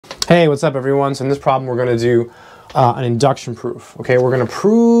Hey, what's up everyone? So in this problem we're going to do an induction proof. Okay, we're going to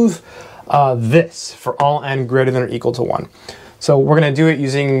prove this for all n greater than or equal to 1. So we're going to do it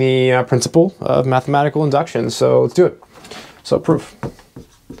using the principle of mathematical induction. So let's do it. So proof.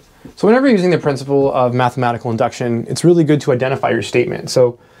 So whenever you're using the principle of mathematical induction, it's really good to identify your statement.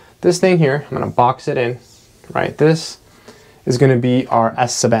 So this thing here, I'm going to box it in, right? This is going to be our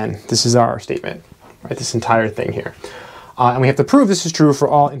S sub n. This is our statement, right? This entire thing here. And we have to prove this is true for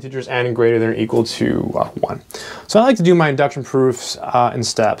all integers n greater than or equal to 1. So I like to do my induction proofs in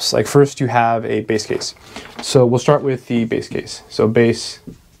steps. Like first you have a base case. So we'll start with the base case. So base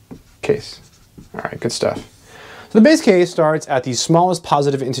case. All right, good stuff. So the base case starts at the smallest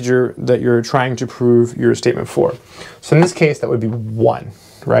positive integer that you're trying to prove your statement for. So in this case, that would be 1,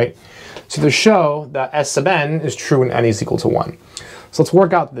 right? So to show that S sub n is true when n is equal to 1. So let's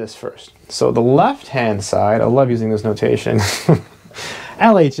work out this first. So the left-hand side, I love using this notation,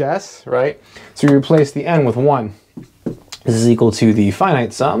 LHS, right? So you replace the n with 1. This is equal to the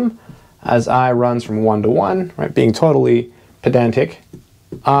finite sum as I runs from 1 to 1, right? Being totally pedantic,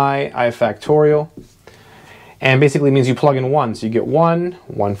 I factorial. And basically means you plug in 1, so you get 1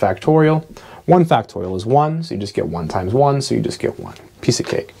 factorial. 1 factorial is 1, so you just get 1 times 1, so you just get 1. Piece of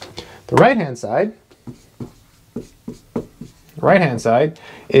cake. The right-hand side,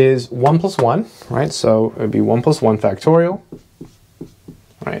 is 1 plus 1, right? So it would be 1 plus 1 factorial,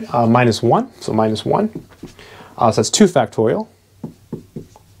 right? Minus 1, so minus 1. So that's 2 factorial.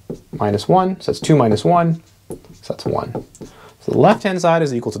 Minus 1, so that's 2 minus 1, so that's 1. So the left-hand side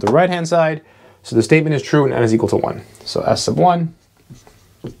is equal to the right-hand side, so the statement is true when n is equal to 1. So S sub 1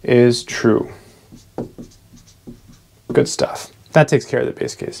 is true. Good stuff. That takes care of the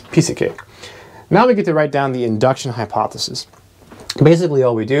base case. Piece of cake. Now we get to write down the induction hypothesis. Basically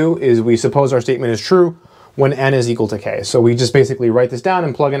all we do is we suppose our statement is true when n is equal to k. So we just basically write this down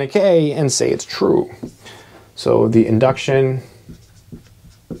and plug in a k and say it's true. So the induction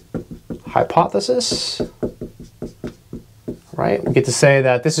hypothesis, right? We get to say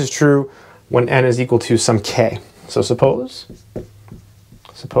that this is true when n is equal to some k. So suppose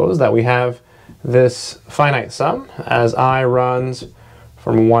that we have this finite sum as I runs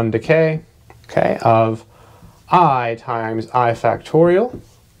from 1 to k, okay, of I times I factorial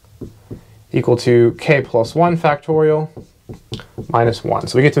equal to k plus 1 factorial minus 1.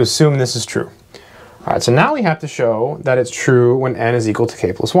 So we get to assume this is true. All right, so now we have to show that it's true when n is equal to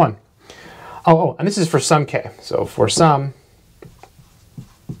k plus 1. Oh, and this is for some k. So for some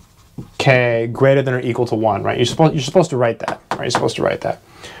k greater than or equal to 1, right? You're supposed to write that, right? You're supposed to write that.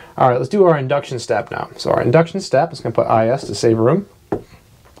 All right, let's do our induction step now. So our induction step is going to put is to save room.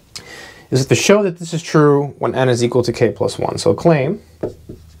 Is to show that this is true when n is equal to k plus 1. So claim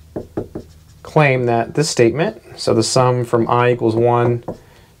that this statement, so the sum from I equals 1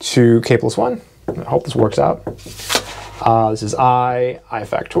 to k plus 1, I hope this works out. This is I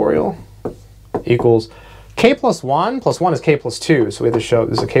factorial equals k plus 1 is k plus 2. So we have to show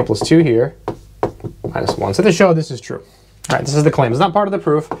there's a k plus 2 here, minus 1. So to show this is true. All right, this is the claim. It's not part of the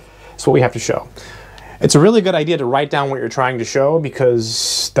proof. It's what we have to show. It's a really good idea to write down what you're trying to show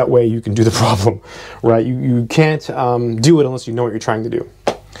because that way you can do the problem, right? You can't do it unless you know what you're trying to do.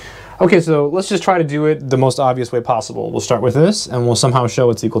 Okay, so let's just try to do it the most obvious way possible. We'll start with this and we'll somehow show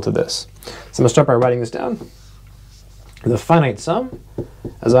it's equal to this. So I'm going to start by writing this down. The finite sum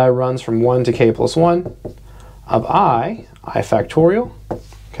as I runs from 1 to k plus 1 of I factorial,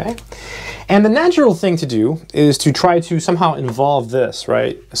 okay? And the natural thing to do is to try to somehow involve this,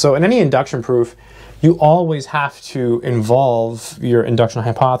 right? So in any induction proof, you always have to involve your induction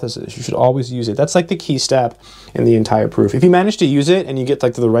hypothesis. You should always use it. That's like the key step in the entire proof. If you manage to use it and you get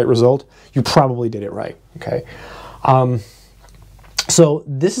like to the right result, you probably did it right, okay? So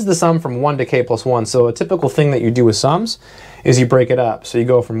this is the sum from 1 to k plus 1. So a typical thing that you do with sums is you break it up. So you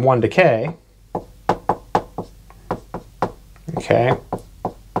go from 1 to k, okay?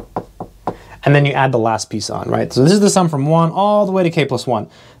 And then you add the last piece on, right? So this is the sum from 1 all the way to k plus 1.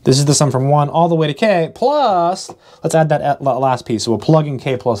 This is the sum from 1 all the way to k, plus, let's add that last piece. So we'll plug in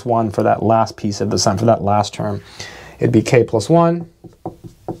k plus 1 for that last piece of the sum, for that last term. It'd be k plus 1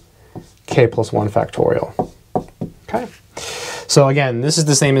 factorial. Okay? So again, this is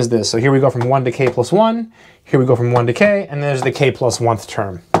the same as this. So here we go from 1 to k plus 1, here we go from 1 to k, and there's the k plus 1th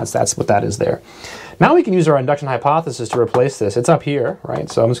term. That's what that is there. Now we can use our induction hypothesis to replace this. It's up here, right?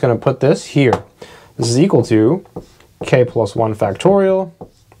 So I'm just going to put this here. This is equal to k plus 1 factorial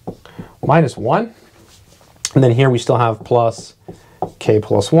minus 1. And then here we still have plus k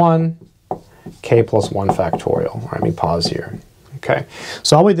plus 1 factorial. All right, let me pause here. Okay,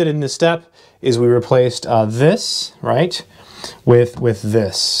 so all we did in this step is we replaced this, right, with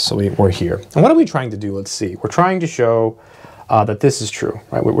this. So we're here. And what are we trying to do? Let's see. We're trying to show that this is true,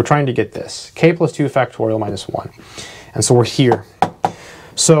 right? We're trying to get this, k plus 2 factorial minus 1. And so we're here.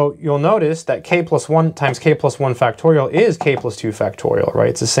 So you'll notice that k plus 1 times k plus 1 factorial is k plus 2 factorial, right?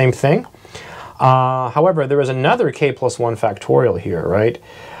 It's the same thing. However, there is another k plus 1 factorial here, right?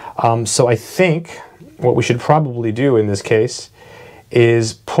 So I think what we should probably do in this case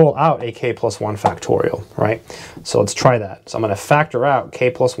is pull out a k plus 1 factorial, right? So let's try that. So I'm going to factor out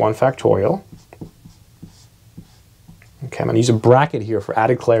k plus 1 factorial. Okay, I'm going to use a bracket here for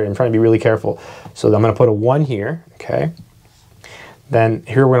added clarity. I'm trying to be really careful. So I'm going to put a 1 here, okay? Then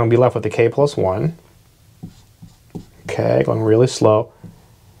here we're going to be left with the k plus 1. Okay, going really slow.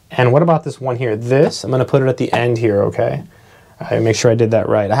 And what about this 1 here? This, I'm going to put it at the end here, okay? I make sure I did that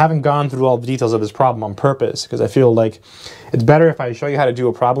right. I haven't gone through all the details of this problem on purpose because I feel like it's better if I show you how to do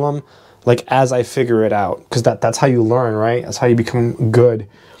a problem like as I figure it out, because that's how you learn, right? That's how you become good.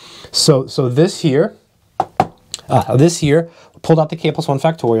 So this here, pulled out the k plus 1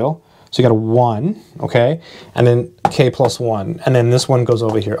 factorial. So you got a 1, okay? And then k plus 1. And then this one goes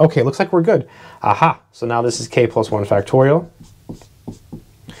over here. Okay, looks like we're good. Aha! So now this is k plus 1 factorial.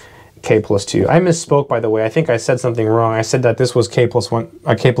 K plus 2. I misspoke, by the way. I think I said something wrong. I said that this was k plus 2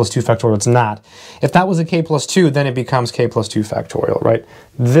 factorial. It's not. If that was a k plus 2, then it becomes k plus 2 factorial, right?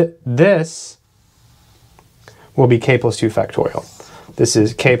 This will be k plus 2 factorial. This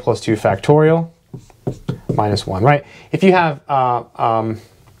is k plus 2 factorial minus 1, right? If you have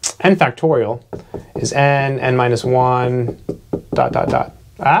n factorial is n minus 1 dot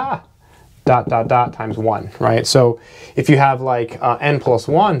times 1, right? So if you have like n plus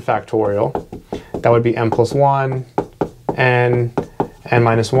 1 factorial, that would be n plus 1, n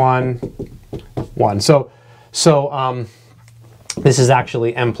minus 1, 1. So this is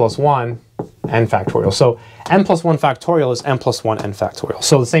actually n plus 1 n factorial. So n plus 1 factorial is n plus 1 n factorial.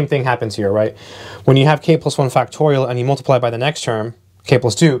 So the same thing happens here, right? When you have k plus 1 factorial and you multiply by the next term, k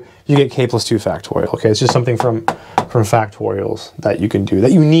plus 2, you get k plus 2 factorial. Okay, it's just something from factorials that you can do,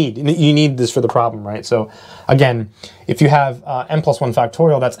 that you need. You need this for the problem, right? So again, if you have n plus 1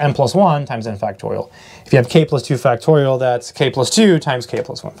 factorial, that's n plus 1 times n factorial. If you have k plus 2 factorial, that's k plus 2 times k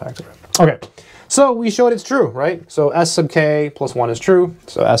plus 1 factorial. Okay, so we showed it's true, right? So s sub k plus 1 is true.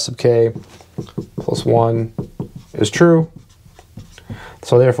 So s sub k plus 1 is true.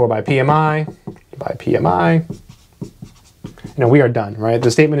 So therefore by PMI, we are done, right? The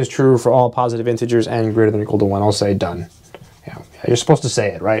statement is true for all positive integers n greater than or equal to 1. I'll say done. Yeah, you're supposed to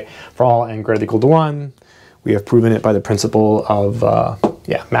say it, right? For all n greater than or equal to 1, we have proven it by the principle of,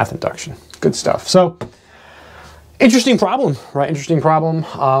 math induction. Good stuff. So, interesting problem, right? Interesting problem.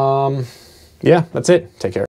 Yeah, that's it. Take care.